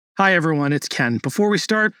Hi, everyone. It's Ken. Before we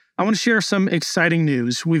start, I want to share some exciting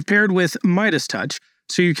news. We've paired with MeidasTouch,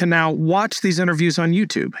 so you can now watch these interviews on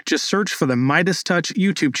YouTube. Just search for the MeidasTouch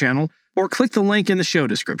YouTube channel or click the link in the show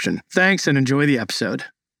description. Thanks and enjoy the episode.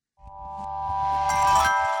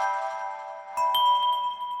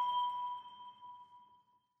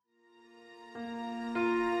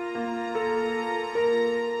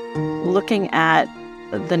 Looking at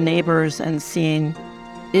the neighbors and seeing,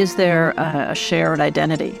 is there a shared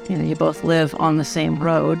identity? You both live on the same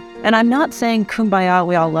road. And I'm not saying kumbaya,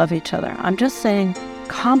 we all love each other. I'm just saying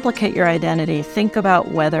complicate your identity. Think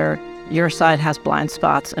about whether your side has blind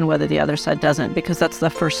spots and whether the other side doesn't, because that's the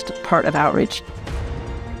first part of outreach.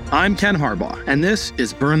 I'm Ken Harbaugh, and this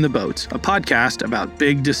is Burn the Boats, a podcast about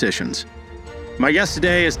big decisions. My guest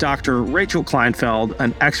today is Dr. Rachel Kleinfeld,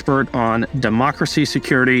 an expert on democracy,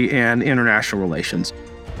 security, and international relations.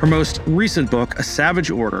 Her most recent book, A Savage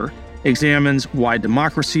Order, examines why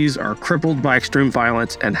democracies are crippled by extreme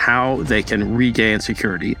violence and how they can regain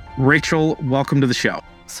security. Rachel, welcome to the show.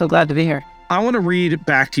 So glad to be here. I want to read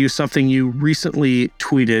back to you something you recently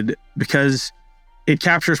tweeted because it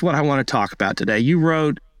captures what I want to talk about today. You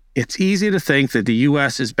wrote, "It's easy to think that the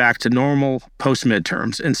U.S. is back to normal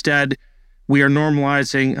post-midterms. Instead, we are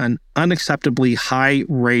normalizing an unacceptably high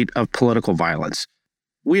rate of political violence.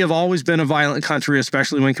 We have always been a violent country,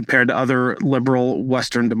 especially when compared to other liberal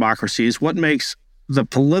Western democracies. What makes the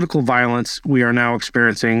political violence we are now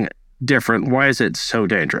experiencing different? Why is it so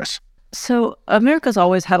dangerous?" So America's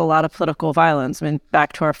always had a lot of political violence,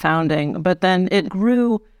 back to our founding, but then it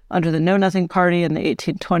grew under the Know Nothing Party in the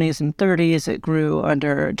 1820s and 30s. It grew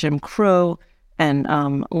under Jim Crow and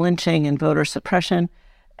lynching and voter suppression.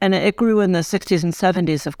 And it grew in the 60s and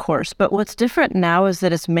 70s, of course. But what's different now is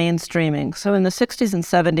that it's mainstreaming. So in the 60s and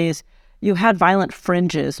 70s, you had violent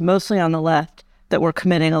fringes, mostly on the left, that were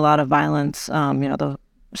committing a lot of violence, the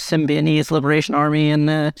Symbionese Liberation Army and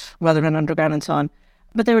the Weathermen Underground and so on.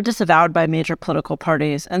 But they were disavowed by major political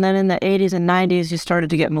parties. And then in the 80s and 90s, you started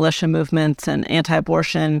to get militia movements and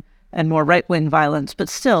anti-abortion and more right-wing violence, but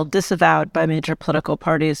still disavowed by major political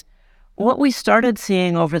parties. What we started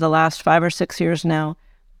seeing over the last 5 or 6 years now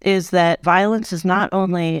is that violence is not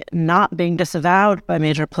only not being disavowed by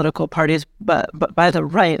major political parties, but by the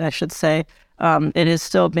right, I should say. It is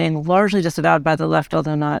still being largely disavowed by the left,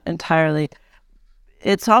 although not entirely.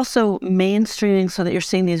 It's also mainstreaming so that you're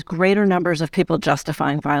seeing these greater numbers of people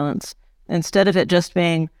justifying violence. Instead of it just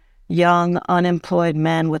being young, unemployed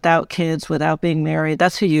men without kids, without being married,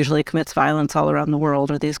 that's who usually commits violence all around the world,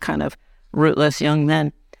 are these kind of rootless young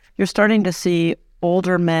men. You're starting to see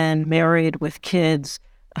older men married with kids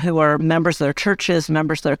who are members of their churches,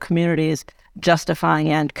 members of their communities, justifying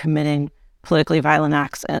and committing politically violent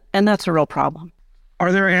acts. And that's a real problem.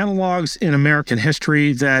 Are there analogs in American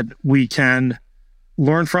history that we can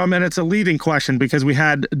learn from? And it's a leading question because we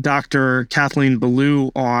had Dr. Kathleen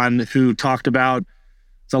Belew on, who talked about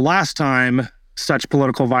the last time such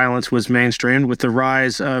political violence was mainstreamed with the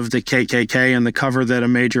rise of the KKK and the cover that a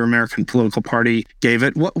major American political party gave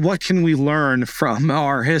it. What can we learn from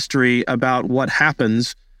our history about what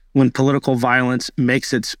happens when political violence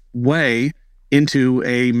makes its way into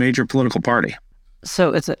a major political party?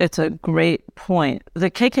 So it's a great point. The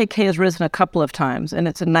KKK has risen a couple of times, and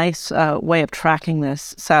it's a nice way of tracking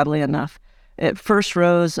this, sadly enough. It first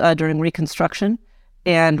rose during Reconstruction,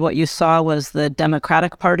 and what you saw was the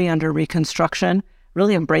Democratic Party under Reconstruction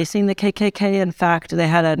really embracing the KKK. In fact, they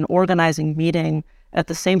had an organizing meeting at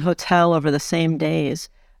the same hotel over the same days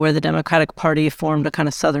where the Democratic Party formed a kind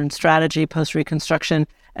of Southern strategy post-Reconstruction,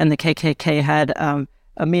 and the KKK had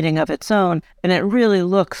a meeting of its own. And it really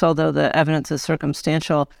looks, although the evidence is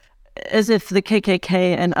circumstantial, as if the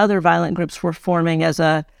KKK and other violent groups were forming as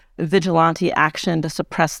a vigilante action to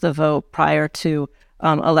suppress the vote prior to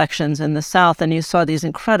elections in the South. And you saw these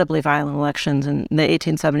incredibly violent elections, in the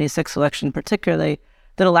 1876 election particularly,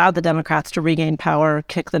 that allowed the Democrats to regain power,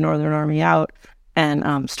 kick the Northern Army out,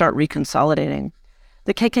 and start reconsolidating.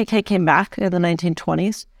 The KKK came back in the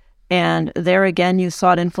 1920s, and there again you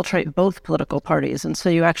saw it infiltrate both political parties. And so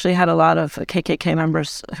you actually had a lot of KKK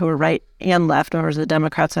members who were right and left, members of the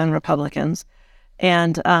Democrats and Republicans.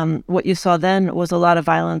 And what you saw then was a lot of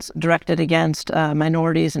violence directed against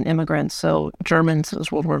minorities and immigrants, so Germans, it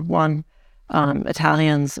was World War I,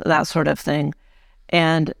 Italians, that sort of thing.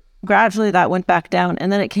 And gradually that went back down,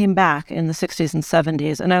 and then it came back in the 60s and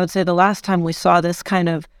 70s. And I would say the last time we saw this kind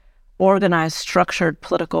of organized, structured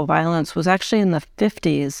political violence was actually in the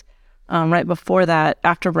 50s, right before that,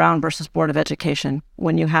 after Brown versus Board of Education,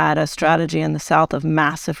 when you had a strategy in the South of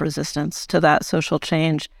massive resistance to that social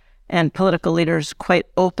change. And political leaders quite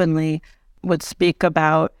openly would speak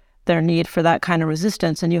about their need for that kind of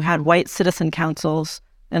resistance. And you had white citizen councils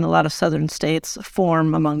in a lot of southern states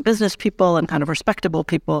form among business people and kind of respectable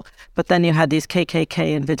people. But then you had these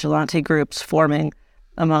KKK and vigilante groups forming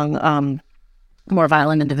among more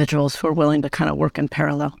violent individuals who are willing to kind of work in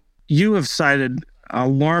parallel. You have cited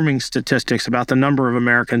alarming statistics about the number of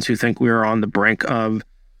Americans who think we are on the brink of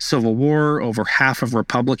civil war, over half of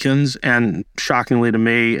Republicans, and shockingly to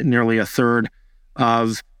me, nearly a third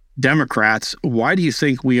of Democrats. Why do you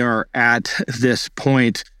think we are at this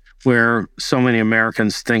point where so many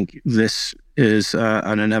Americans think this is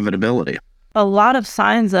an inevitability? A lot of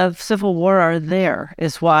signs of civil war are there,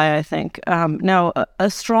 is why I think. Now, a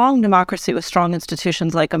strong democracy with strong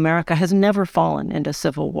institutions like America has never fallen into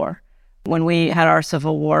civil war. When we had our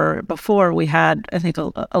civil war before, we had, I think,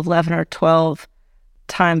 11 or 12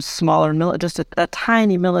 times smaller, just a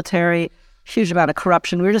tiny military, huge amount of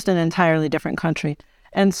corruption. We were just an entirely different country.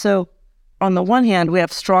 And so, on the one hand, we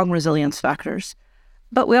have strong resilience factors,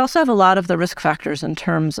 but we also have a lot of the risk factors in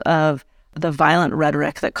terms of the violent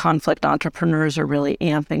rhetoric that conflict entrepreneurs are really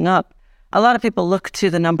amping up. A lot of people look to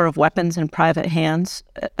the number of weapons in private hands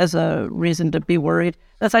as a reason to be worried.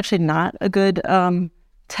 That's actually not a good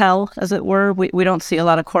tell, as it were. We don't see a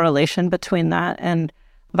lot of correlation between that and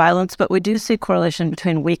violence, but we do see correlation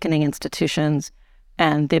between weakening institutions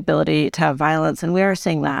and the ability to have violence. And we are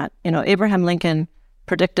seeing that. Abraham Lincoln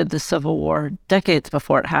predicted the Civil War decades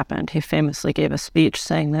before it happened. He famously gave a speech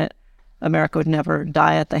saying that America would never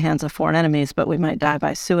die at the hands of foreign enemies, but we might die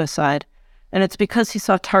by suicide. And it's because he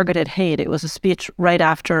saw targeted hate. It was a speech right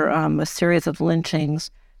after a series of lynchings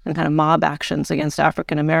and kind of mob actions against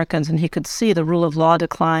African Americans, and he could see the rule of law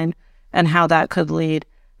decline and how that could lead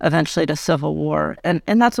eventually to civil war. And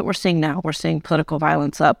that's what we're seeing now. We're seeing political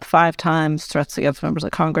violence up 5 times, threats against members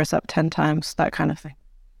of Congress up 10 times, that kind of thing.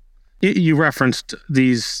 You referenced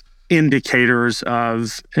these indicators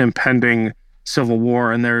of impending civil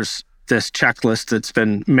war, and there's this checklist that's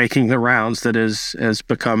been making the rounds that has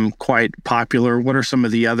become quite popular. What are some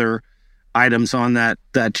of the other items on that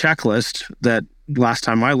checklist that last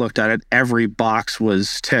time I looked at it, every box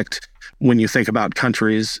was ticked when you think about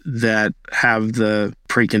countries that have the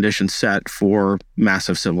preconditions set for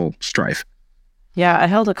massive civil strife? Yeah, I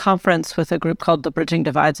held a conference with a group called the Bridging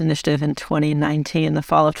Divides Initiative in 2019, the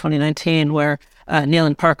fall of 2019, where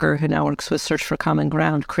Neil Parker, who now works with Search for Common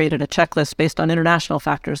Ground, created a checklist based on international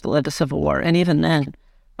factors that led to civil war. And even then,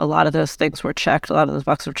 a lot of those things were checked, a lot of those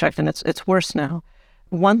boxes were checked, and it's worse now.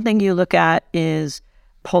 One thing you look at is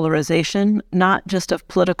polarization, not just of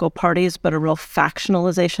political parties, but a real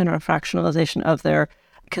factionalization or a fractionalization of their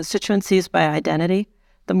constituencies by identity.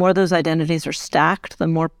 The more those identities are stacked, the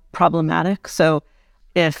more problematic. So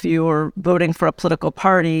if you're voting for a political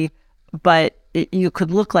party, but you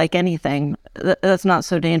could look like anything, that's not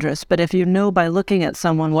so dangerous. But if you know by looking at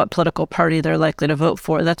someone what political party they're likely to vote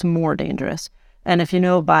for, that's more dangerous. And if you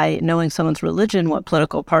know by knowing someone's religion what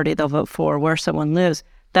political party they'll vote for, where someone lives,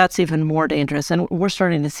 that's even more dangerous. And we're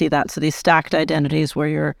starting to see that. So these stacked identities where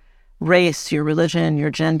your race, your religion, your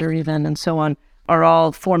gender even, and so on, are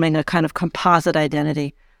all forming a kind of composite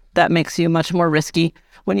identity that makes you much more risky.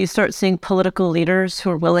 When you start seeing political leaders who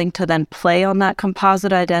are willing to then play on that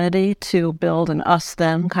composite identity to build an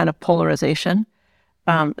us-them kind of polarization,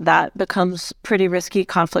 that becomes pretty risky.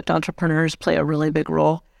 Conflict entrepreneurs play a really big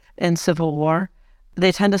role in civil war.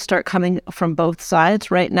 They tend to start coming from both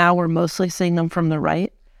sides. Right now, we're mostly seeing them from the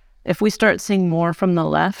right. If we start seeing more from the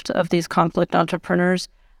left of these conflict entrepreneurs,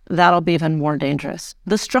 that'll be even more dangerous.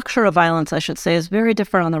 The structure of violence, I should say, is very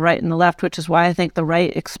different on the right and the left, which is why I think the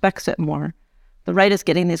right expects it more. The right is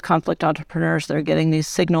getting these conflict entrepreneurs. They're getting these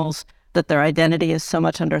signals that their identity is so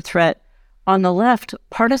much under threat. On the left,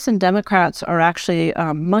 partisan Democrats are actually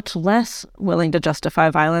much less willing to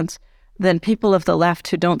justify violence than people of the left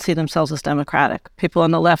who don't see themselves as democratic. People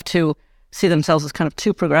on the left who see themselves as kind of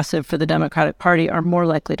too progressive for the Democratic Party are more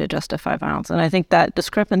likely to justify violence. And I think that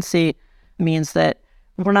discrepancy means that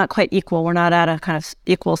we're not quite equal. We're not at a kind of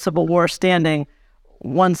equal civil war standing.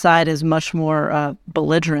 One side is much more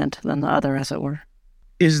belligerent than the other, as it were.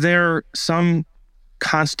 Is there some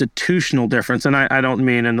constitutional difference, and I don't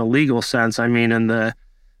mean in the legal sense, I mean in the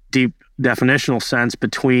deep definitional sense,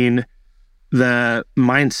 between the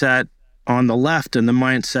mindset on the left and the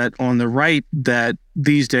mindset on the right that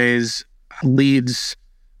these days leads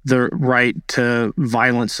the right to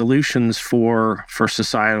violent solutions for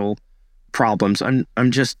societal problems?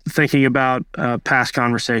 I'm just thinking about a past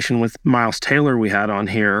conversation with Miles Taylor we had on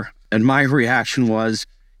here, and my reaction was,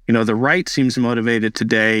 the right seems motivated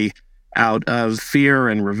today out of fear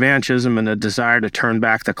and revanchism and a desire to turn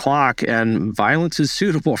back the clock, and violence is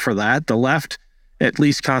suitable for that. The left at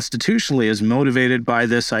least constitutionally, is motivated by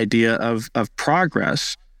this idea of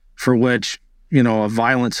progress, for which, a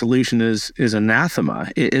violent solution is anathema.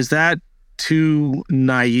 Is that too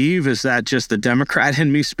naive? Is that just the Democrat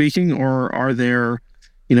in me speaking, or are there,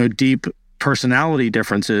 deep personality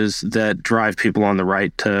differences that drive people on the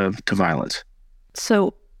right to violence?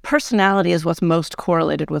 So personality is what's most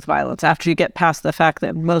correlated with violence. After you get past the fact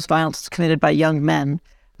that most violence is committed by young men,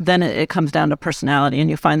 then it comes down to personality. And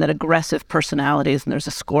you find that aggressive personalities, and there's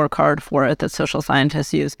a scorecard for it that social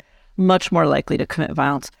scientists use, much more likely to commit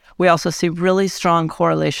violence. We also see really strong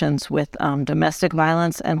correlations with domestic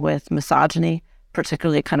violence and with misogyny,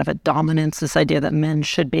 particularly kind of a dominance, this idea that men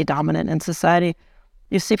should be dominant in society.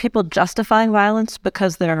 You see people justifying violence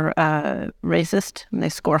because they're racist, and they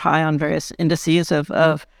score high on various indices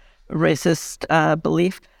of racist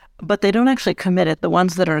belief, but they don't actually commit it. The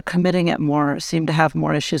ones that are committing it more seem to have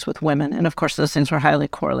more issues with women. And of course, those things are highly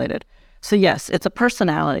correlated. So yes, it's a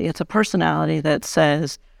personality. It's a personality that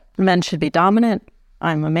says men should be dominant.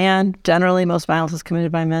 I'm a man. Generally, most violence is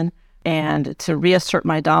committed by men. And to reassert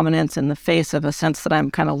my dominance in the face of a sense that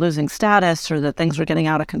I'm kind of losing status or that things are getting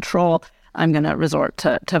out of control, I'm going to resort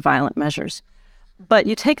to violent measures. But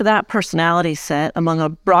you take that personality set among a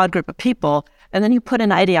broad group of people, and then you put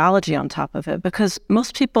an ideology on top of it, because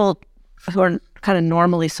most people who are kind of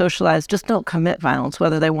normally socialized just don't commit violence,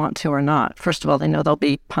 whether they want to or not. First of all, they know they'll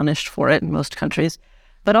be punished for it in most countries,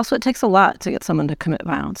 but also it takes a lot to get someone to commit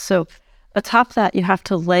violence. So atop that, you have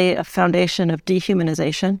to lay a foundation of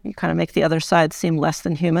dehumanization. You kind of make the other side seem less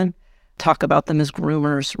than human, talk about them as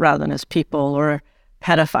groomers rather than as people, or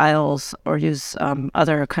pedophiles, or use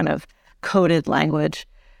other kind of coded language.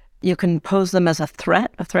 You can pose them as a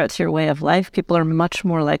threat to your way of life. People are much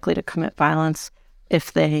more likely to commit violence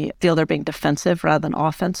if they feel they're being defensive rather than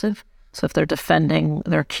offensive. So if they're defending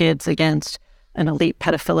their kids against an elite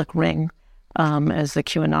pedophilic ring, as the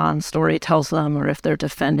QAnon story tells them, or if they're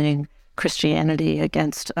defending Christianity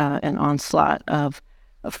against an onslaught of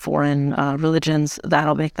foreign religions,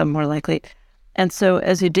 that'll make them more likely. And so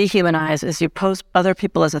as you dehumanize, as you pose other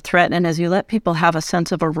people as a threat, and as you let people have a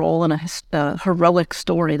sense of a role in a heroic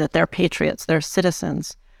story, that they're patriots, they're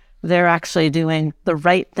citizens, they're actually doing the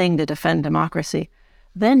right thing to defend democracy,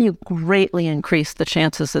 then you greatly increase the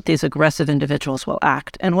chances that these aggressive individuals will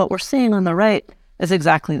act. And what we're seeing on the right is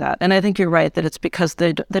exactly that. And I think you're right that it's because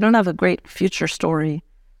they don't have a great future story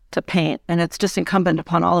to paint. And it's just incumbent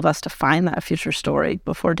upon all of us to find that future story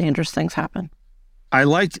before dangerous things happen. I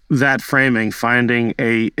like that framing, finding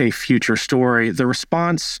a future story.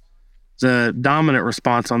 The dominant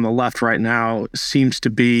response on the left right now seems to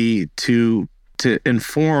be to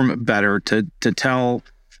inform better, to tell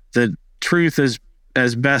the truth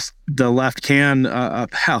as best the left can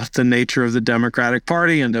about the nature of the Democratic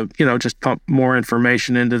Party, and to just pump more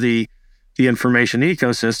information into the information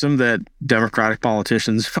ecosystem that Democratic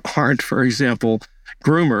politicians aren't, for example,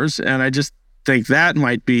 groomers. And I just think that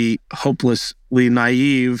might be hopelessly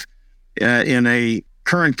naive in a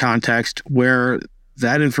current context where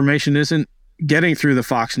that information isn't getting through the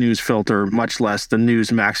Fox News filter, much less the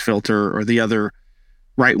Newsmax filter or the other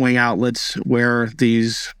right-wing outlets where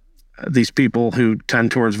these people who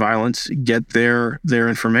tend towards violence get their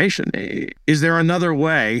information. Is there another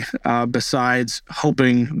way besides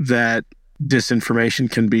hoping that disinformation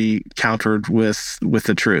can be countered with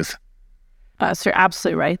the truth? So you're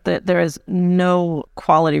absolutely right that there is no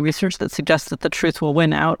quality research that suggests that the truth will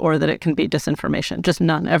win out or that it can beat disinformation. Just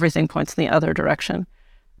none. Everything points in the other direction.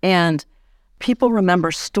 And people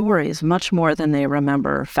remember stories much more than they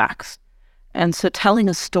remember facts. And so telling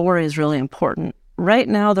a story is really important. Right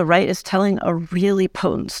now, the right is telling a really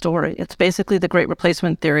potent story. It's basically the Great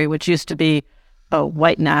Replacement theory, which used to be a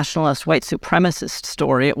white nationalist, white supremacist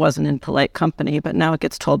story. It wasn't in polite company, but now it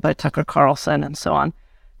gets told by Tucker Carlson and so on.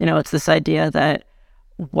 It's this idea that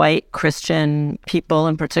white Christian people,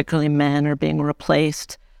 and particularly men, are being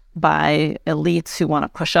replaced by elites who want to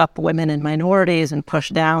push up women and minorities and push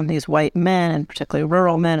down these white men, and particularly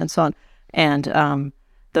rural men and so on. And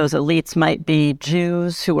those elites might be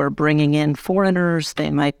Jews who are bringing in foreigners. They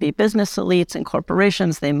might be business elites and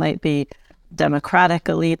corporations. They might be Democratic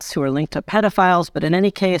elites who are linked to pedophiles. But in any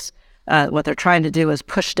case, what they're trying to do is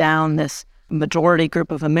push down this majority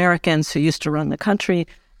group of Americans who used to run the country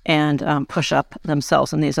and push up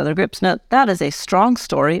themselves in these other groups. Now, that is a strong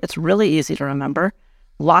story. It's really easy to remember.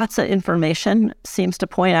 Lots of information seems to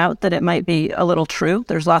point out that it might be a little true.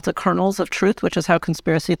 There's lots of kernels of truth, which is how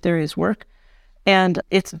conspiracy theories work. And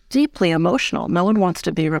it's deeply emotional. No one wants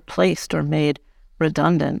to be replaced or made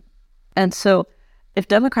redundant. And so if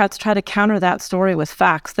Democrats try to counter that story with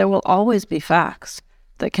facts, there will always be facts.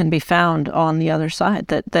 that can be found on the other side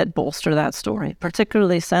that bolster that story,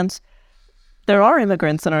 particularly since there are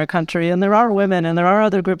immigrants in our country and there are women and there are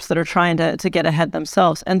other groups that are trying to get ahead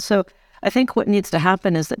themselves. And so I think what needs to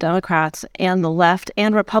happen is that Democrats and the left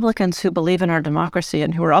and Republicans who believe in our democracy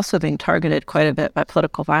and who are also being targeted quite a bit by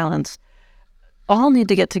political violence all need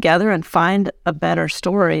to get together and find a better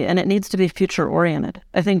story, and it needs to be future-oriented.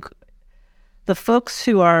 I think the folks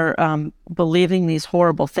who are believing these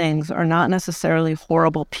horrible things are not necessarily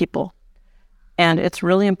horrible people. And it's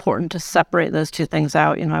really important to separate those two things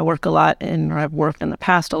out. You know, I've worked in the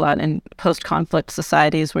past a lot in post-conflict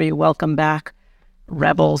societies where you welcome back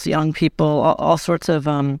rebels, young people, all sorts of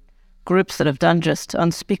groups that have done just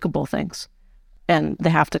unspeakable things. And they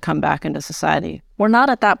have to come back into society. We're not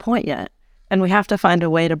at that point yet. And we have to find a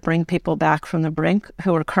way to bring people back from the brink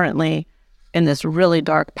who are currently in this really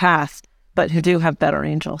dark path, but who do have better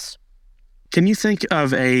angels. Can you think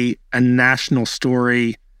of a national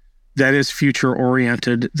story that is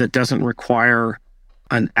future-oriented, that doesn't require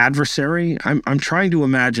an adversary? I'm trying to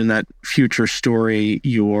imagine that future story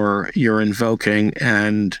you're invoking,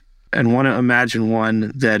 and want to imagine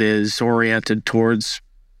one that is oriented towards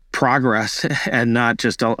progress and not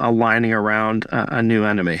just aligning around a new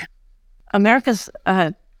enemy. America's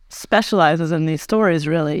specializes in these stories,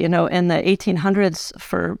 really. You know, in the 1800s,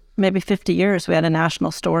 for maybe 50 years, we had a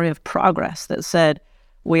national story of progress that said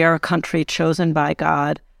we are a country chosen by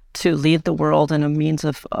God to lead the world in a means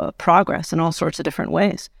of progress in all sorts of different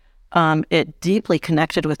ways. It deeply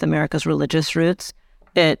connected with America's religious roots.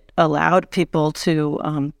 It allowed people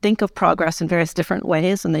to think of progress in various different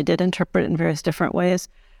ways, and they did interpret it in various different ways.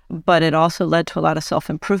 But it also led to a lot of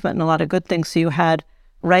self-improvement and a lot of good things. So you had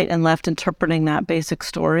right and left interpreting that basic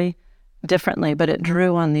story differently, but it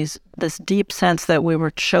drew on this deep sense that we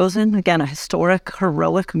were chosen, again, a historic,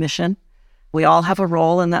 heroic mission. We all have a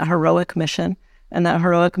role in that heroic mission. And that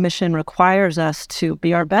heroic mission requires us to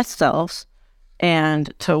be our best selves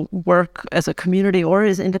and to work as a community or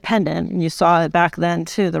as independent. And you saw it back then,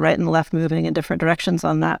 too, the right and the left moving in different directions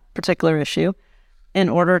on that particular issue in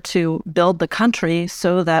order to build the country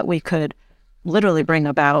so that we could literally bring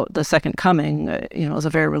about the second coming. You know, it was a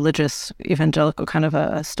very religious, evangelical kind of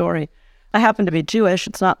a story. I happen to be Jewish.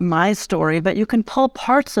 It's not my story, but you can pull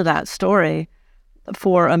parts of that story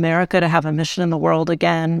for America to have a mission in the world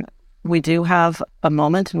again. We do have a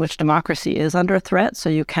moment in which democracy is under threat, so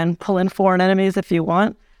you can pull in foreign enemies if you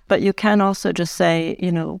want, but you can also just say,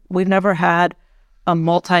 you know, we've never had a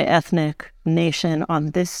multi-ethnic nation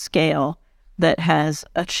on this scale that has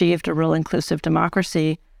achieved a real inclusive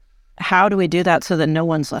democracy. How do we do that so that no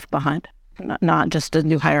one's left behind, not just a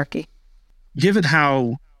new hierarchy? Given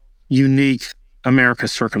how unique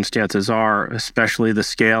America's circumstances are, especially the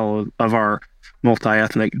scale of our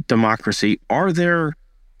multi-ethnic democracy, are there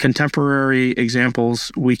contemporary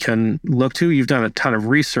examples we can look to? You've done a ton of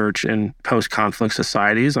research in post-conflict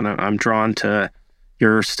societies, and I'm drawn to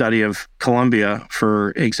your study of Colombia,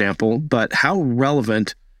 for example. But how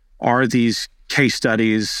relevant are these case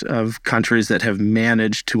studies of countries that have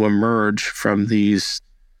managed to emerge from these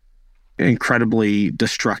incredibly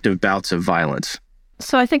destructive bouts of violence?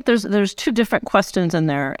 So I think there's two different questions in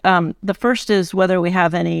there. The first is whether we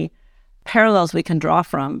have any parallels we can draw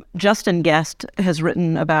from. Justin Guest has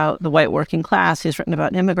written about the white working class. He's written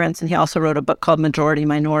about immigrants, and he also wrote a book called Majority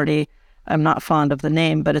Minority. I'm not fond of the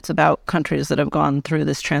name, but it's about countries that have gone through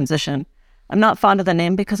this transition. I'm not fond of the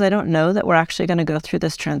name because I don't know that we're actually going to go through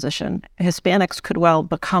this transition. Hispanics could well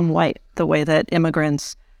become white the way that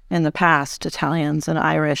immigrants in the past, Italians and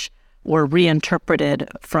Irish, were reinterpreted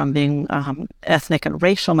from being ethnic and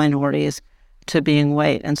racial minorities to being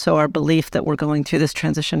white. And so our belief that we're going through this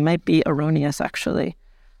transition might be erroneous, actually.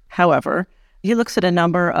 However, he looks at a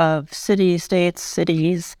number of cities,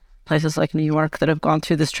 places like New York that have gone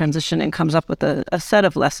through this transition and comes up with a set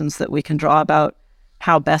of lessons that we can draw about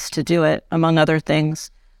how best to do it. Among other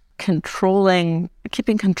things,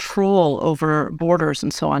 keeping control over borders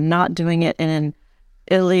and so on, not doing it in an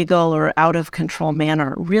illegal or out of control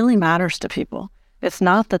manner really matters to people. It's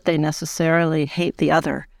not that they necessarily hate the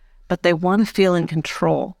other, but they want to feel in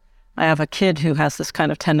control. I have a kid who has this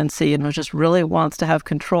kind of tendency and who just really wants to have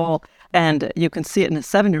control. And you can see it in a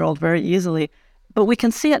 7-year-old very easily. But we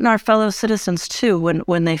can see it in our fellow citizens too.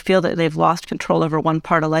 When they feel that they've lost control over one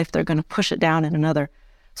part of life, they're going to push it down in another.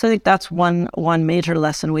 So I think that's one major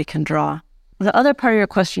lesson we can draw. The other part of your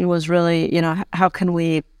question was really, how can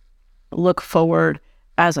we look forward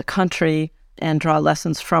as a country and draw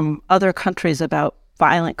lessons from other countries about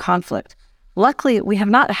violent conflict? Luckily, we have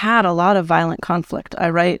not had a lot of violent conflict. I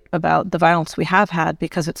write about the violence we have had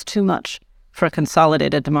because it's too much for a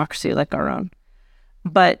consolidated democracy like our own.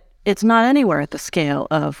 But it's not anywhere at the scale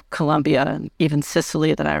of Colombia and even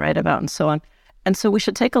Sicily that I write about and so on. And so we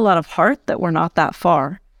should take a lot of heart that we're not that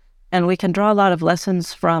far. And we can draw a lot of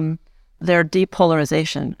lessons from their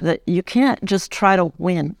depolarization, that you can't just try to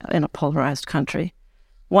win in a polarized country.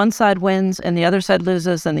 One side wins and the other side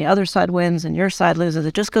loses, and the other side wins and your side loses.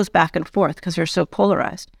 It just goes back and forth because you're so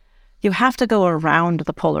polarized. You have to go around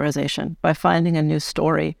the polarization by finding a new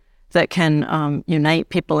story that can unite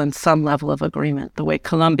people in some level of agreement. The way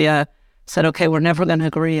Colombia said, okay, we're never going to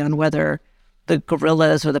agree on whether the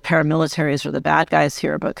guerrillas or the paramilitaries are the bad guys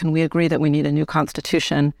here, but can we agree that we need a new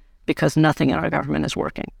constitution because nothing in our government is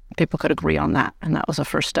working? People could agree on that, and that was a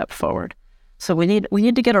first step forward. So we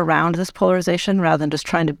need to get around this polarization rather than just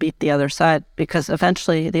trying to beat the other side, because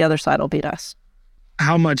eventually the other side will beat us.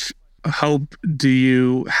 How much hope do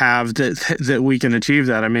you have that we can achieve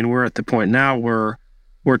that? I mean, we're at the point now where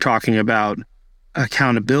we're talking about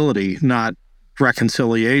accountability, not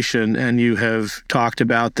reconciliation, and you have talked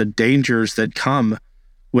about the dangers that come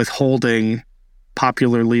with holding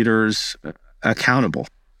popular leaders accountable.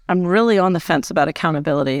 I'm really on the fence about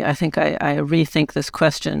accountability. I think I rethink this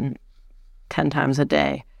question 10 times a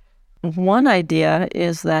day. One idea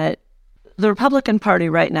is that the Republican Party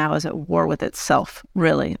right now is at war with itself,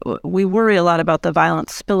 really. We worry a lot about the violent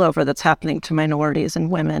spillover that's happening to minorities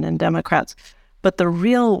and women and Democrats, but the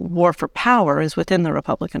real war for power is within the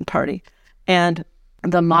Republican Party. And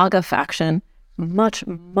the MAGA faction, much,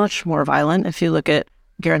 much more violent. If you look at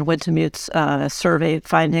Garen Wintemuth's survey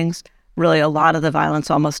findings, really a lot of the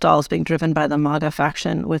violence, almost all, is being driven by the MAGA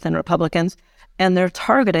faction within Republicans. And they're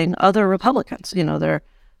targeting other Republicans. You know, they're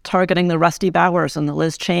targeting the Rusty Bowers and the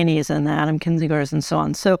Liz Cheneys and the Adam Kinzingers and so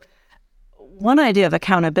on. So one idea of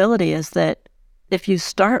accountability is that if you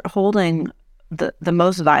start holding the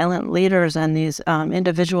most violent leaders and these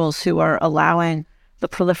individuals who are allowing the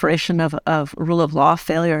proliferation of rule of law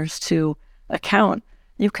failures to account,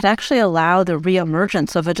 you could actually allow the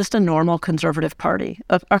reemergence of just a normal conservative party.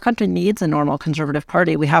 Our country needs a normal conservative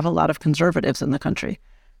party. We have a lot of conservatives in the country.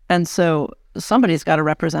 And so somebody's got to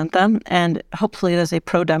represent them. And hopefully there's a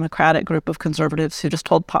pro-democratic group of conservatives who just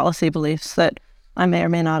hold policy beliefs that I may or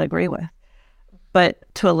may not agree with. But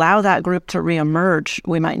to allow that group to reemerge,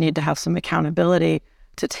 we might need to have some accountability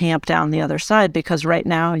to tamp down the other side, because right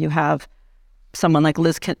now you have someone like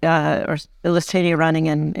Liz Cheney running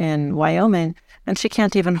in Wyoming, and she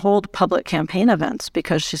can't even hold public campaign events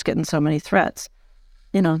because she's getting so many threats.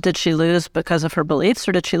 You know, did she lose because of her beliefs,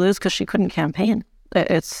 or did she lose because she couldn't campaign?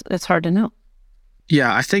 It's hard to know.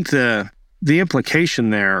 Yeah, I think the implication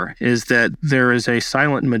there is that there is a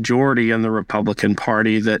silent majority in the Republican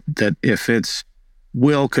Party that if its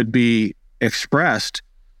will could be expressed,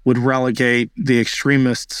 would relegate the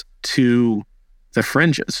extremists to the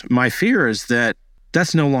fringes. My fear is that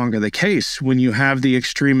that's no longer the case when you have the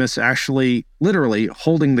extremists actually literally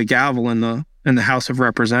holding the gavel in the House of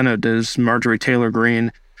Representatives. Marjorie Taylor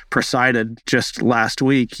Greene presided just last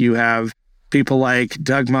week. You have people like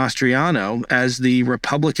Doug Mastriano as the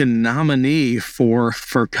Republican nominee for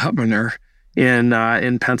governor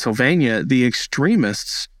in Pennsylvania. The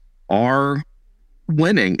extremists are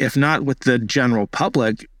winning, if not with the general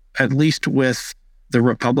public, at least with the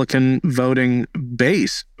Republican voting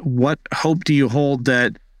base. What hope do you hold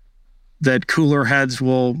that cooler heads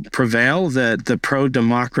will prevail, that the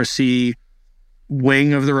pro-democracy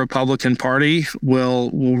wing of the Republican Party will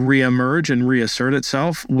reemerge and reassert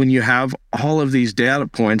itself when you have all of these data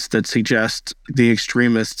points that suggest the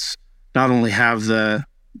extremists not only have the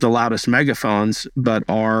loudest megaphones, but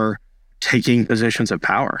are taking positions of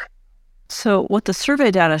power? So what the survey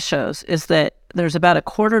data shows is that there's about a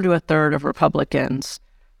quarter to a third of Republicans,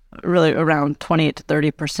 really around 28 to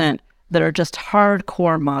 30%, that are just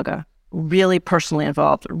hardcore MAGA, really personally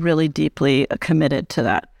involved, really deeply committed to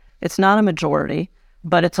that. It's not a majority,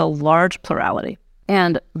 but it's a large plurality.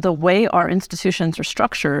 And the way our institutions are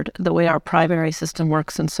structured, the way our primary system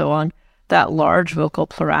works and so on, that large vocal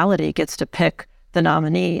plurality gets to pick the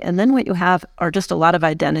nominee. And then what you have are just a lot of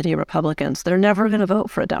identity Republicans. They're never going to vote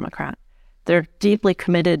for a Democrat. They're deeply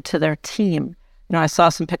committed to their team. You know, I saw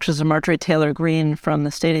some pictures of Marjorie Taylor Greene from the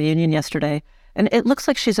State of the Union yesterday, and it looks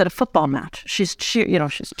like she's at a football match. She's cheering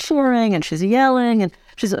and she's yelling and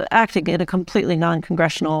she's acting in a completely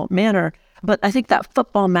non-congressional manner. But I think that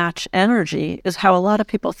football match energy is how a lot of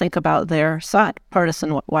people think about their side,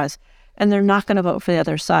 partisan-wise, and they're not going to vote for the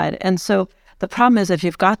other side. And so the problem is, if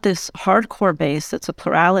you've got this hardcore base that's a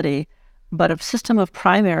plurality, but a system of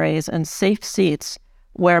primaries and safe seats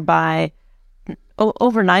whereby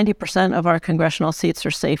over 90% of our congressional seats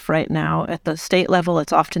are safe right now. At the state level,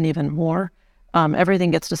 it's often even more.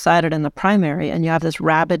 Everything gets decided in the primary, and you have this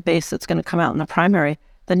rabid base that's going to come out in the primary.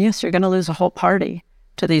 then yes, you're going to lose a whole party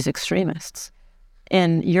to these extremists.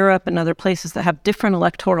 In Europe and other places that have different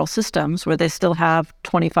electoral systems where they still have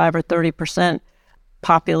 25 or 30%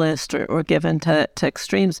 populist or given to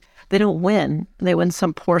extremes, they don't win. They win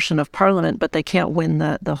some portion of parliament, but they can't win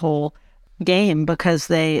the whole game because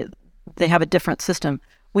they have a different system.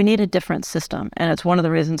 We need a different system. And it's one of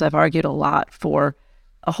the reasons I've argued a lot for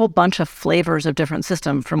a whole bunch of flavors of different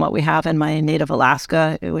systems, from what we have in my native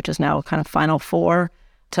Alaska, which is now kind of Final Four,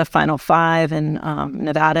 to Final Five. And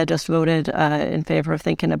Nevada just voted in favor of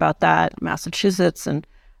thinking about that. Massachusetts and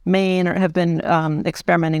Maine have been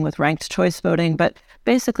experimenting with ranked choice voting. But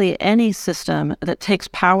basically any system that takes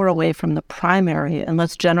power away from the primary and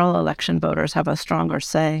lets general election voters have a stronger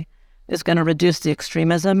say is going to reduce the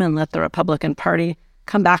extremism and let the Republican Party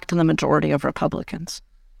come back to the majority of Republicans.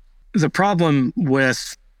 The problem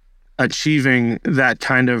with achieving that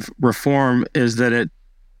kind of reform is that it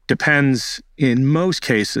depends, in most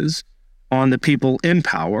cases, on the people in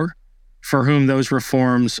power for whom those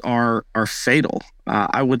reforms are fatal.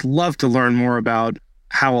 I would love to learn more about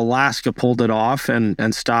how Alaska pulled it off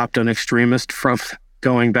and stopped an extremist from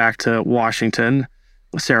going back to Washington,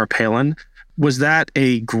 Sarah Palin. Was that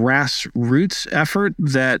a grassroots effort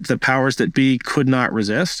that the powers that be could not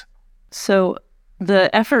resist? So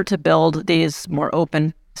the effort to build these more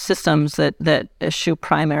open systems that eschew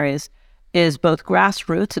primaries is both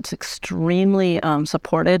grassroots. It's extremely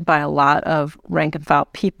supported by a lot of rank and file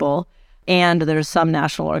people, and there's some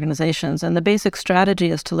national organizations. And the basic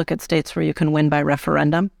strategy is to look at states where you can win by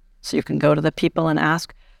referendum. So you can go to the people and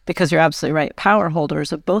ask, because you're absolutely right, power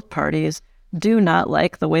holders of both parties do not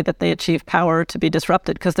like the way that they achieve power to be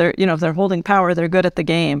disrupted, because they're, if they're holding power, they're good at the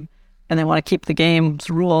game and they want to keep the game's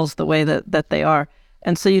rules the way that they are.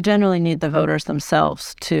 And so you generally need the voters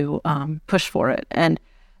themselves to push for it. And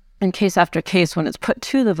in case after case, when it's put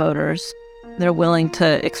to the voters, they're willing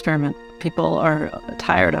to experiment. People are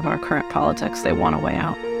tired of our current politics. They want a way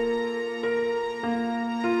out.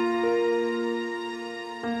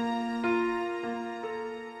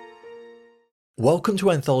 Welcome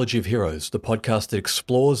to Anthology of Heroes, the podcast that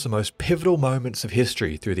explores the most pivotal moments of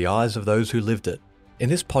history through the eyes of those who lived it. In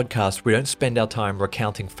this podcast, we don't spend our time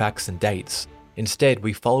recounting facts and dates. Instead,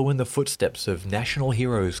 we follow in the footsteps of national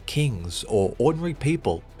heroes, kings, or ordinary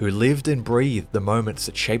people who lived and breathed the moments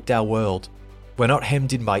that shaped our world. We're not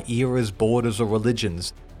hemmed in by eras, borders, or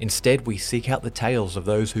religions. Instead, we seek out the tales of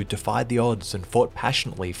those who defied the odds and fought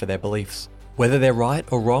passionately for their beliefs. Whether they're right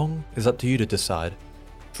or wrong is up to you to decide.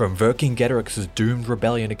 From Vercingetorix's doomed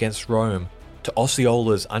rebellion against Rome, to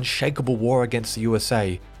Osceola's unshakable war against the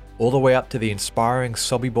USA, all the way up to the inspiring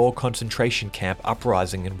Sobibor concentration camp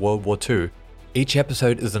uprising in World War II, each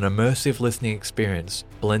episode is an immersive listening experience,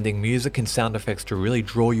 blending music and sound effects to really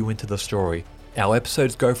draw you into the story. Our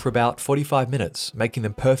episodes go for about 45 minutes, making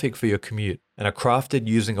them perfect for your commute, and are crafted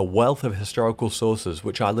using a wealth of historical sources,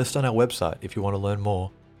 which I list on our website if you want to learn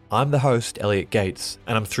more. I'm the host, Elliot Gates,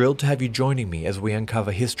 and I'm thrilled to have you joining me as we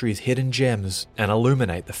uncover history's hidden gems and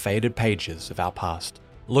illuminate the faded pages of our past.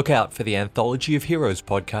 Look out for the Anthology of Heroes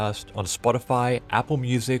podcast on Spotify, Apple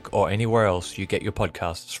Music, or anywhere else you get your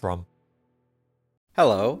podcasts from.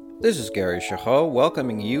 Hello, this is Gary Chahot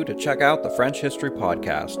welcoming you to check out the French History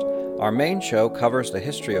Podcast. Our main show covers the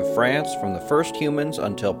history of France from the first humans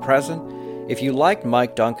until present. If you liked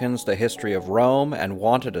Mike Duncan's The History of Rome and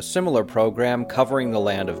wanted a similar program covering the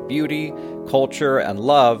land of beauty, culture, and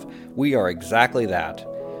love, we are exactly that.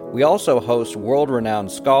 We also host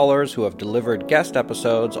world-renowned scholars who have delivered guest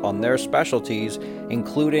episodes on their specialties,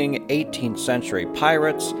 including 18th century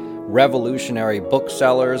pirates, revolutionary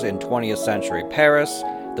booksellers in 20th century Paris,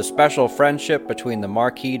 the special friendship between the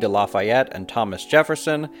Marquis de Lafayette and Thomas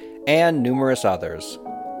Jefferson, and numerous others.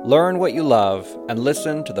 Learn what you love and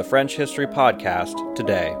listen to the French History Podcast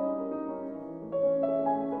today.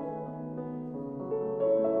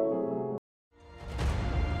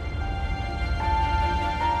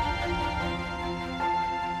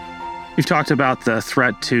 You've talked about the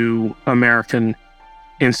threat to American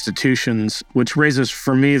institutions, which raises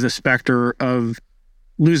for me the specter of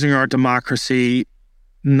losing our democracy,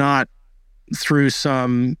 not through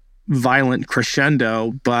some violent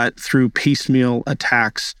crescendo, but through piecemeal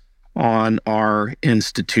attacks on our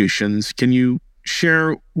institutions. Can you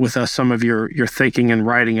share with us some of your thinking and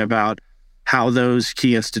writing about how those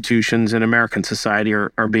key institutions in American society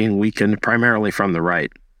are being weakened primarily from the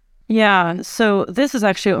right? Yeah, so this is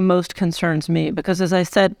actually what most concerns me, because as I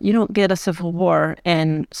said, you don't get a civil war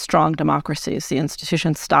in strong democracies. The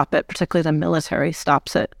institutions stop it, particularly the military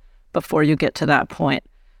stops it before you get to that point.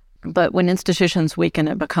 But when institutions weaken,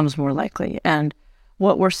 it becomes more likely. And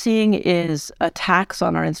what we're seeing is attacks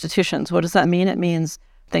on our institutions. What does that mean? It means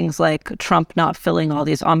things like Trump not filling all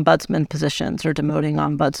these ombudsman positions or demoting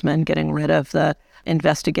ombudsmen, getting rid of the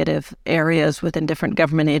investigative areas within different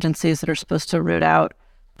government agencies that are supposed to root out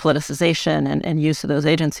politicization and use of those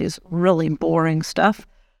agencies. Really boring stuff,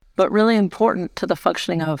 but really important to the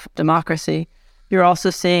functioning of democracy. You're also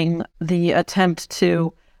seeing the attempt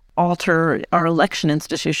to alter our election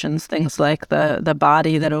institutions, things like the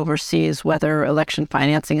body that oversees whether election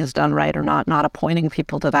financing is done right or not appointing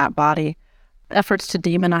people to that body. Efforts to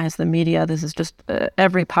demonize the media. This is just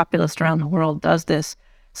every populist around the world does this.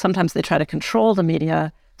 Sometimes they try to control the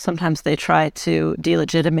media. Sometimes they try to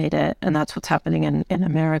delegitimate it. And that's what's happening in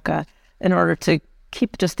America in order to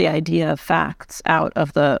keep just the idea of facts out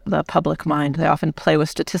of the public mind. They often play with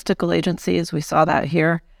statistical agencies. We saw that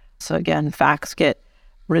here. So again, facts get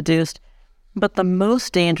reduced. But the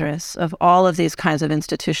most dangerous of all of these kinds of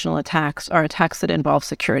institutional attacks are attacks that involve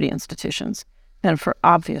security institutions. And for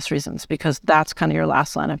obvious reasons, because that's kind of your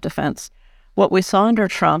last line of defense. What we saw under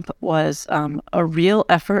Trump was a real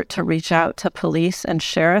effort to reach out to police and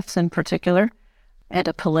sheriffs in particular and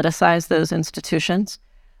to politicize those institutions.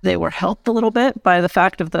 They were helped a little bit by the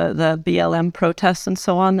fact of the BLM protests and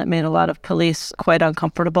so on that made a lot of police quite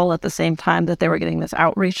uncomfortable at the same time that they were getting this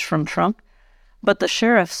outreach from Trump. But the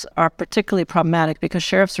sheriffs are particularly problematic because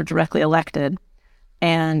sheriffs are directly elected.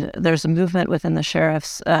 And there's a movement within the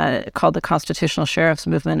sheriffs called the Constitutional Sheriffs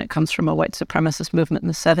Movement. It comes from a white supremacist movement in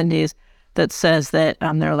the 70s that says that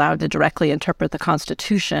they're allowed to directly interpret the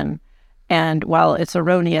Constitution. And while it's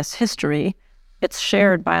erroneous history, it's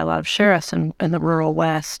shared by a lot of sheriffs in the rural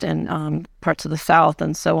West and parts of the South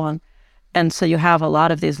and so on. And so you have a lot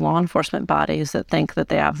of these law enforcement bodies that think that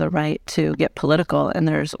they have the right to get political. And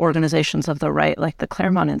there's organizations of the right, like the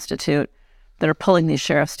Claremont Institute, that are pulling these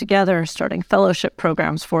sheriffs together, starting fellowship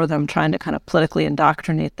programs for them, trying to kind of politically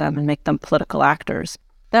indoctrinate them and make them political actors.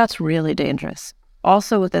 That's really dangerous.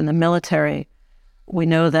 Also within the military, we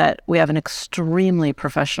know that we have an extremely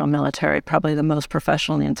professional military, probably the most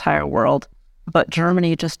professional in the entire world. But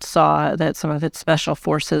Germany just saw that some of its special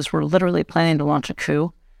forces were literally planning to launch a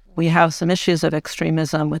coup. We have some issues of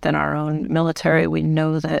extremism within our own military. We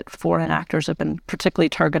know that foreign actors have been particularly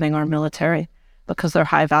targeting our military because they're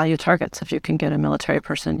high-value targets. If you can get a military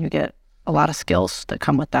person, you get a lot of skills that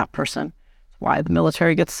come with that person. It's why the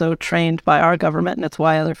military gets so trained by our government, and it's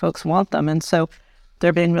why other folks want them. And so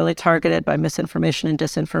they're being really targeted by misinformation and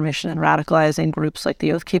disinformation and radicalizing groups like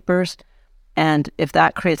the Oath Keepers. And if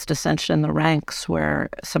that creates dissension in the ranks where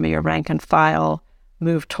some of your rank and file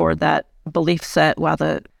move toward that belief set while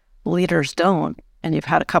the leaders don't, and you've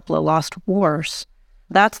had a couple of lost wars,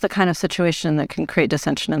 that's the kind of situation that can create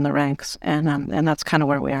dissension in the ranks. And that's kind of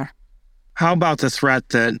where we are. How about the threat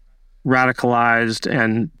that radicalized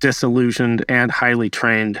and disillusioned and highly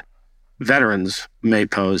trained veterans may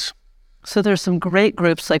pose? So there's some great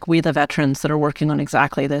groups like We the Veterans that are working on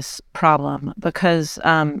exactly this problem because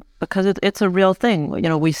it's a real thing. You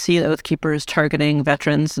know, we see the Oath Keepers targeting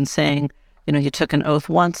veterans and saying, you know, you took an oath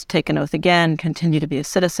once, take an oath again, continue to be a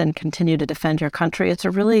citizen, continue to defend your country. It's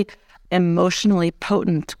a really emotionally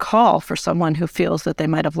potent call for someone who feels that they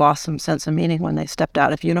might have lost some sense of meaning when they stepped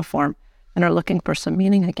out of uniform and are looking for some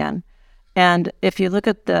meaning again. And if you look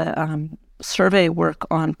at the survey work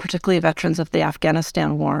on particularly veterans of the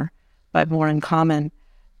Afghanistan war by More in Common,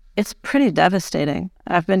 it's pretty devastating.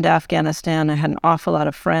 I've been to Afghanistan. I had an awful lot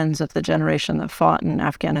of friends of the generation that fought in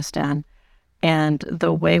Afghanistan. And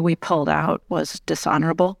the way we pulled out was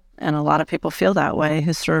dishonorable. And a lot of people feel that way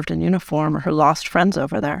who served in uniform or who lost friends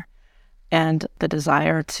over there. And the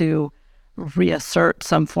desire to reassert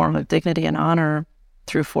some form of dignity and honor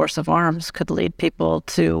through force of arms could lead people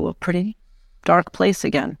to a pretty dark place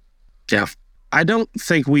again. Yeah. I don't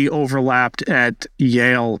think we overlapped at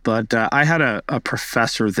Yale, but I had a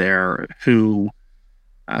professor there who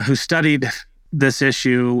studied this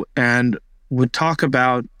issue and would talk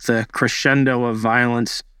about the crescendo of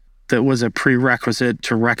violence that was a prerequisite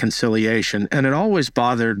to reconciliation. And it always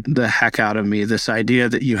bothered the heck out of me, this idea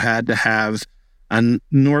that you had to have a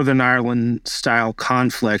Northern Ireland-style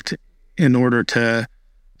conflict in order to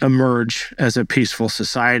emerge as a peaceful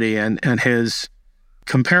society. And his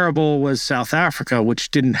comparable was South Africa,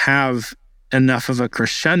 which didn't have enough of a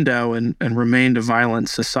crescendo and remained a violent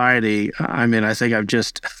society. I mean, I think I've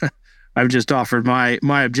just offered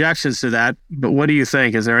my objections to that. But what do you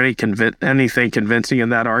think? Is there anything convincing in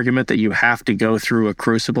that argument that you have to go through a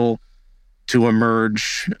crucible to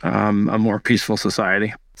emerge a more peaceful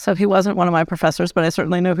society? So he wasn't one of my professors, but I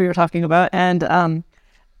certainly know who you're talking about. And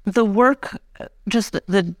the work, just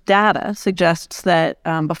the data suggests that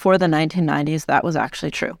before the 1990s, that was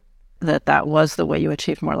actually true, that was the way you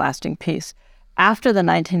achieved more lasting peace. After the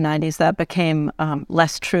 1990s, that became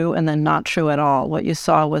less true and then not true at all. What you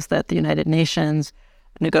saw was that the United Nations,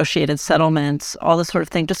 negotiated settlements, all this sort of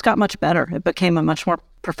thing just got much better. It became a much more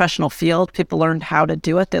professional field. People learned how to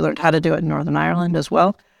do it. They learned how to do it in Northern Ireland as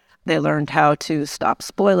well. They learned how to stop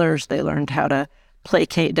spoilers. They learned how to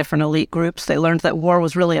placate different elite groups. They learned that war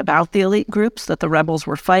was really about the elite groups, that the rebels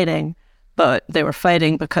were fighting, but they were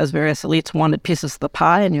fighting because various elites wanted pieces of the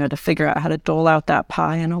pie, and you had to figure out how to dole out that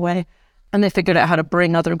pie in a way. And they figured out how to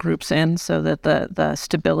bring other groups in so that the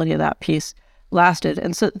stability of that piece lasted.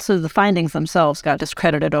 And so the findings themselves got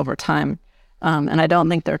discredited over time, and I don't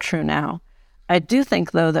think they're true now. I do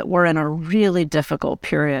think, though, that we're in a really difficult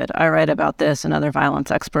period. I write about this, and other violence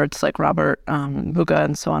experts like Robert Muga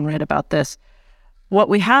and so on write about this. What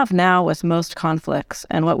we have now with most conflicts,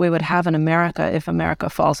 and what we would have in America if America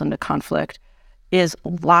falls into conflict, is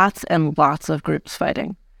lots and lots of groups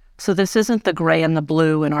fighting. So this isn't the gray and the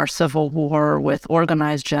blue in our Civil War with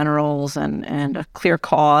organized generals and a clear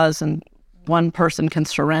cause, and one person can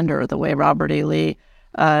surrender the way Robert E. Lee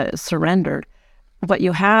surrendered. What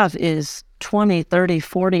you have is 20, 30,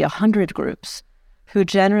 40, 100 groups who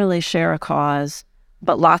generally share a cause,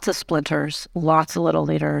 but lots of splinters, lots of little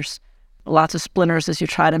leaders, lots of splinters as you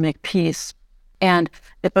try to make peace. And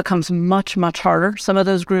it becomes much, much harder. Some of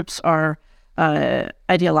those groups are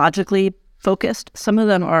ideologically focused. Some of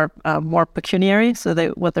them are more pecuniary. So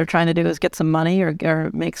what they're trying to do is get some money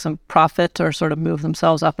or make some profit or sort of move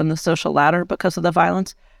themselves up in the social ladder because of the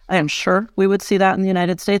violence. I am sure we would see that in the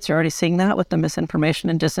United States. You're already seeing that with the misinformation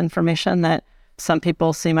and disinformation, that some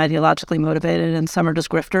people seem ideologically motivated and some are just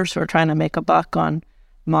grifters who are trying to make a buck on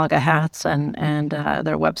MAGA hats and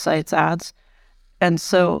their websites ads. And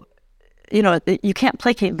so, you can't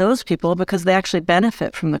placate those people because they actually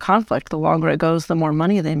benefit from the conflict. The longer it goes, the more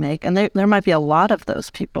money they make. And there might be a lot of those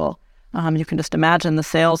people. You can just imagine the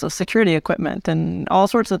sales of security equipment and all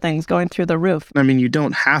sorts of things going through the roof. I mean, you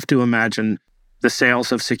don't have to imagine the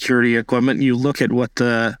sales of security equipment. You look at what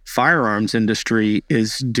the firearms industry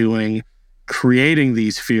is doing, creating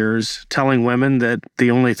these fears, telling women that the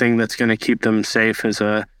only thing that's going to keep them safe is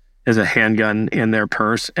a handgun in their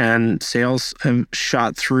purse. And sales have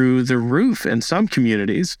shot through the roof in some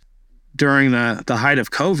communities during the height of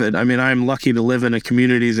COVID. I mean, I'm lucky to live in a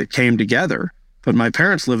community that came together, but my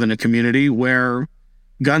parents live in a community where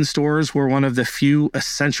gun stores were one of the few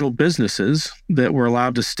essential businesses that were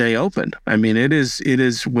allowed to stay open. I mean, it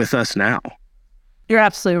is with us now. You're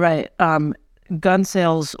absolutely right. Gun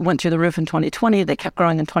sales went through the roof in 2020. They kept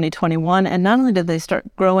growing in 2021. And not only did they start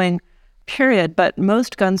growing, period, but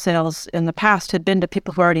most gun sales in the past had been to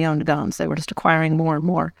people who already owned guns. They were just acquiring more and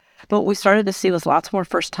more. But what we started to see was lots more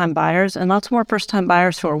first-time buyers, and lots more first-time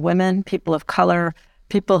buyers who are women, people of color,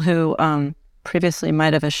 people who previously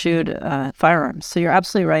might have eschewed firearms. So you're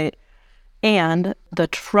absolutely right. And the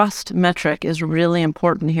trust metric is really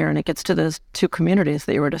important here, and it gets to those two communities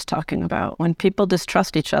that you were just talking about. When people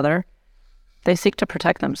distrust each other, they seek to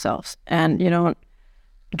protect themselves. And you don't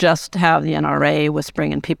just have the NRA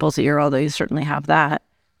whispering in people's ear, although you certainly have that.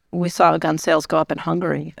 We saw gun sales go up in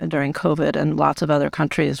Hungary during COVID and lots of other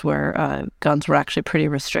countries where guns were actually pretty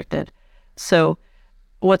restricted. So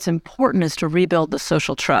what's important is to rebuild the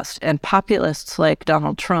social trust. And populists like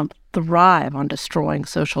Donald Trump thrive on destroying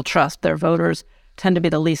social trust. Their voters tend to be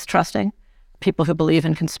the least trusting. People who believe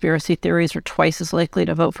in conspiracy theories are twice as likely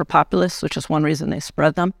to vote for populists, which is one reason they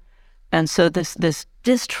spread them. And so this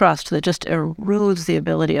distrust that just erodes the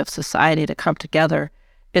ability of society to come together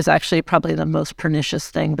is actually probably the most pernicious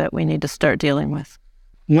thing that we need to start dealing with.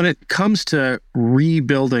 When it comes to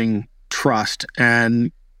rebuilding trust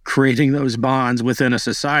and creating those bonds within a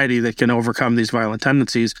society that can overcome these violent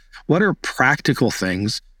tendencies, what are practical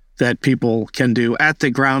things that people can do at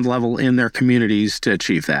the ground level in their communities to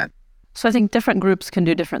achieve that? So I think different groups can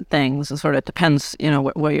do different things. It sort of depends,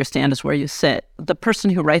 where your stand is, where you sit. The person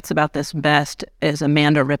who writes about this best is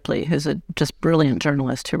Amanda Ripley, who's a just brilliant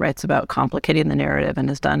journalist who writes about complicating the narrative and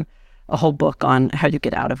has done a whole book on how you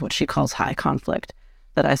get out of what she calls high conflict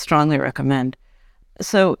that I strongly recommend.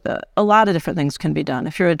 So a lot of different things can be done.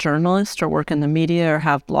 If you're a journalist or work in the media or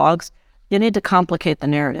have blogs, you need to complicate the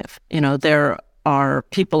narrative. There are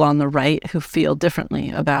people on the right who feel differently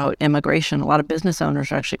about immigration. A lot of business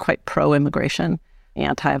owners are actually quite pro-immigration,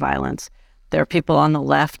 anti-violence. There are people on the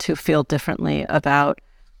left who feel differently about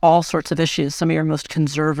all sorts of issues. Some of your most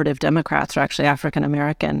conservative Democrats are actually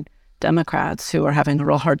African-American Democrats who are having a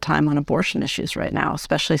real hard time on abortion issues right now,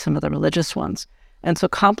 especially some of the religious ones. And so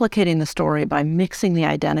complicating the story by mixing the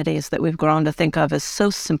identities that we've grown to think of as so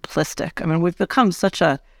simplistic. I mean, we've become such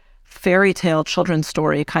a fairy tale children's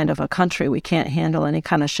story kind of a country. We can't handle any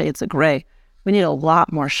kind of shades of gray. We need a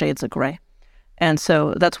lot more shades of gray. And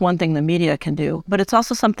so that's one thing the media can do, but it's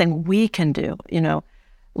also something we can do,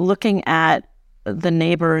 looking at the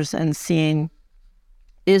neighbors and seeing,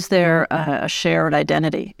 is there a shared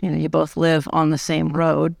identity? You both live on the same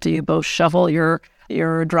road. Do you both shovel your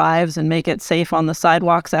drives and make it safe on the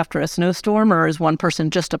sidewalks after a snowstorm, or is one person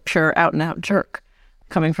just a pure out-and-out jerk?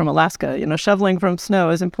 Coming from Alaska, shoveling from snow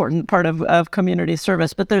is an important part of community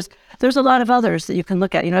service. But there's a lot of others that you can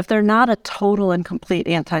look at. If they're not a total and complete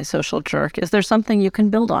antisocial jerk, is there something you can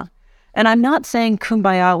build on? And I'm not saying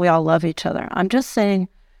kumbaya, we all love each other. I'm just saying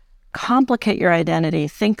complicate your identity.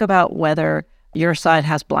 Think about whether your side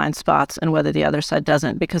has blind spots and whether the other side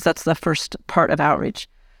doesn't, because that's the first part of outreach.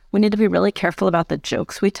 We need to be really careful about the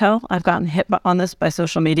jokes we tell. I've gotten hit on this by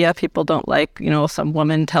social media. People don't like, some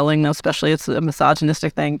woman telling them, especially it's a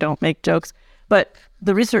misogynistic thing, don't make jokes. But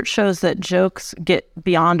the research shows that jokes get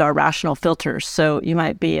beyond our rational filters. So you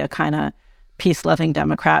might be a kind of peace-loving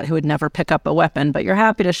Democrat who would never pick up a weapon, but you're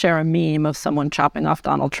happy to share a meme of someone chopping off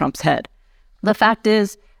Donald Trump's head. The fact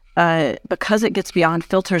is, because it gets beyond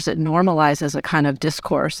filters, it normalizes a kind of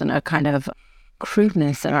discourse and a kind of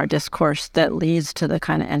crudeness in our discourse that leads to the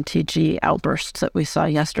kind of NTG outbursts that we saw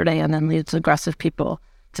yesterday, and then leads aggressive people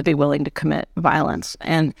to be willing to commit violence.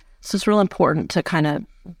 And so it's real important to kind of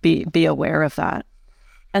be aware of that.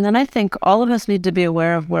 And then I think all of us need to be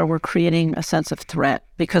aware of where we're creating a sense of threat,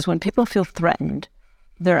 because when people feel threatened,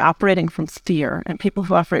 they're operating from fear, and people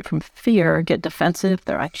who operate from fear get defensive,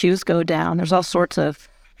 their IQs go down. There's all sorts of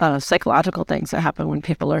psychological things that happen when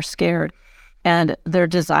people are scared. And their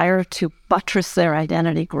desire to buttress their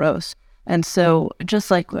identity grows. And so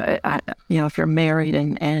just like, if you're married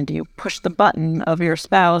and you push the button of your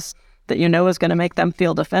spouse that is going to make them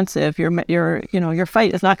feel defensive, your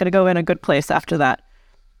fight is not going to go in a good place after that.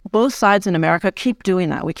 Both sides in America keep doing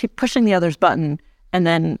that. We keep pushing the other's button and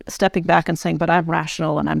then stepping back and saying, but I'm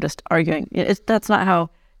rational and I'm just arguing. That's not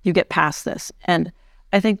how you get past this. And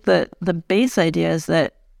I think the base idea is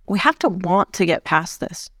that we have to want to get past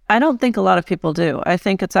this. I don't think a lot of people do. I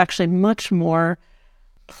think it's actually much more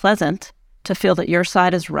pleasant to feel that your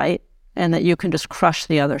side is right and that you can just crush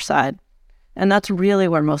the other side. And that's really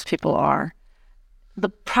where most people are. The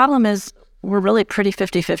problem is we're really pretty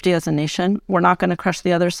 50-50 as a nation. We're not going to crush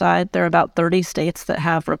the other side. There are about 30 states that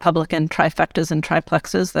have Republican trifectas and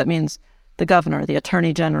triplexes. That means the governor, the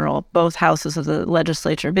attorney general, both houses of the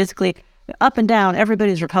legislature. Basically, up and down,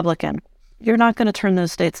 everybody's Republican. You're not going to turn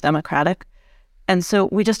those states Democratic. And so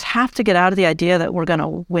we just have to get out of the idea that we're going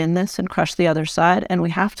to win this and crush the other side. And we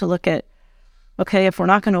have to look at, okay, if we're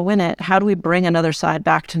not going to win it, how do we bring another side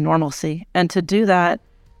back to normalcy? And to do that,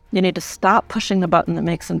 you need to stop pushing the button that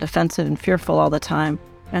makes them defensive and fearful all the time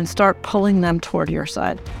and start pulling them toward your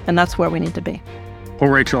side. And that's where we need to be. Well,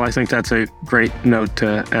 Rachel, I think that's a great note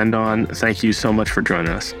to end on. Thank you so much for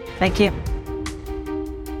joining us. Thank you.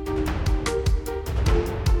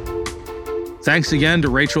 Thanks again to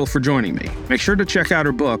Rachel for joining me. Make sure to check out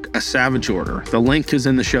her book, A Savage Order. The link is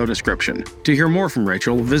in the show description. To hear more from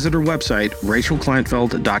Rachel, visit her website,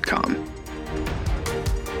 rachelkleinfeld.com.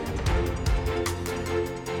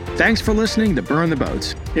 Thanks for listening to Burn the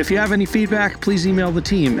Boats. If you have any feedback, please email the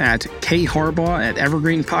team at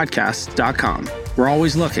kharbaugh@evergreenpodcasts.com. We're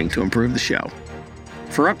always looking to improve the show.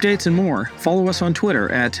 For updates and more, follow us on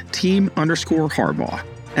Twitter at @team_Harbaugh.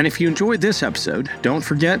 And if you enjoyed this episode, don't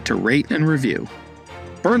forget to rate and review.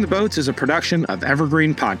 Burn the Boats is a production of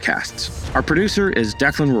Evergreen Podcasts. Our producer is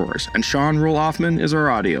Declan Roars, and Sean Rule-Hoffman is our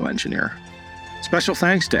audio engineer. Special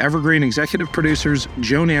thanks to Evergreen executive producers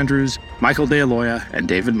Joan Andrews, Michael DeAloia, and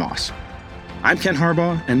David Moss. I'm Ken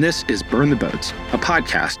Harbaugh, and this is Burn the Boats, a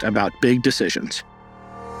podcast about big decisions.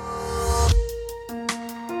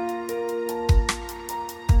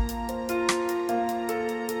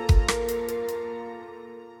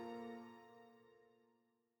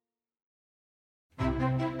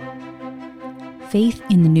 Faith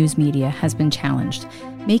in the news media has been challenged,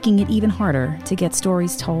 making it even harder to get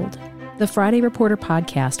stories told. The Friday Reporter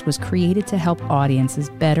podcast was created to help audiences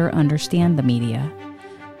better understand the media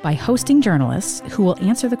by hosting journalists who will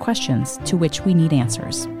answer the questions to which we need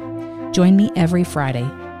answers. Join me every Friday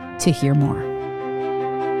to hear more.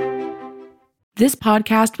 This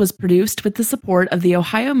podcast was produced with the support of the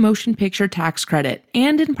Ohio Motion Picture Tax Credit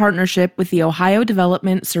and in partnership with the Ohio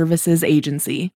Development Services Agency.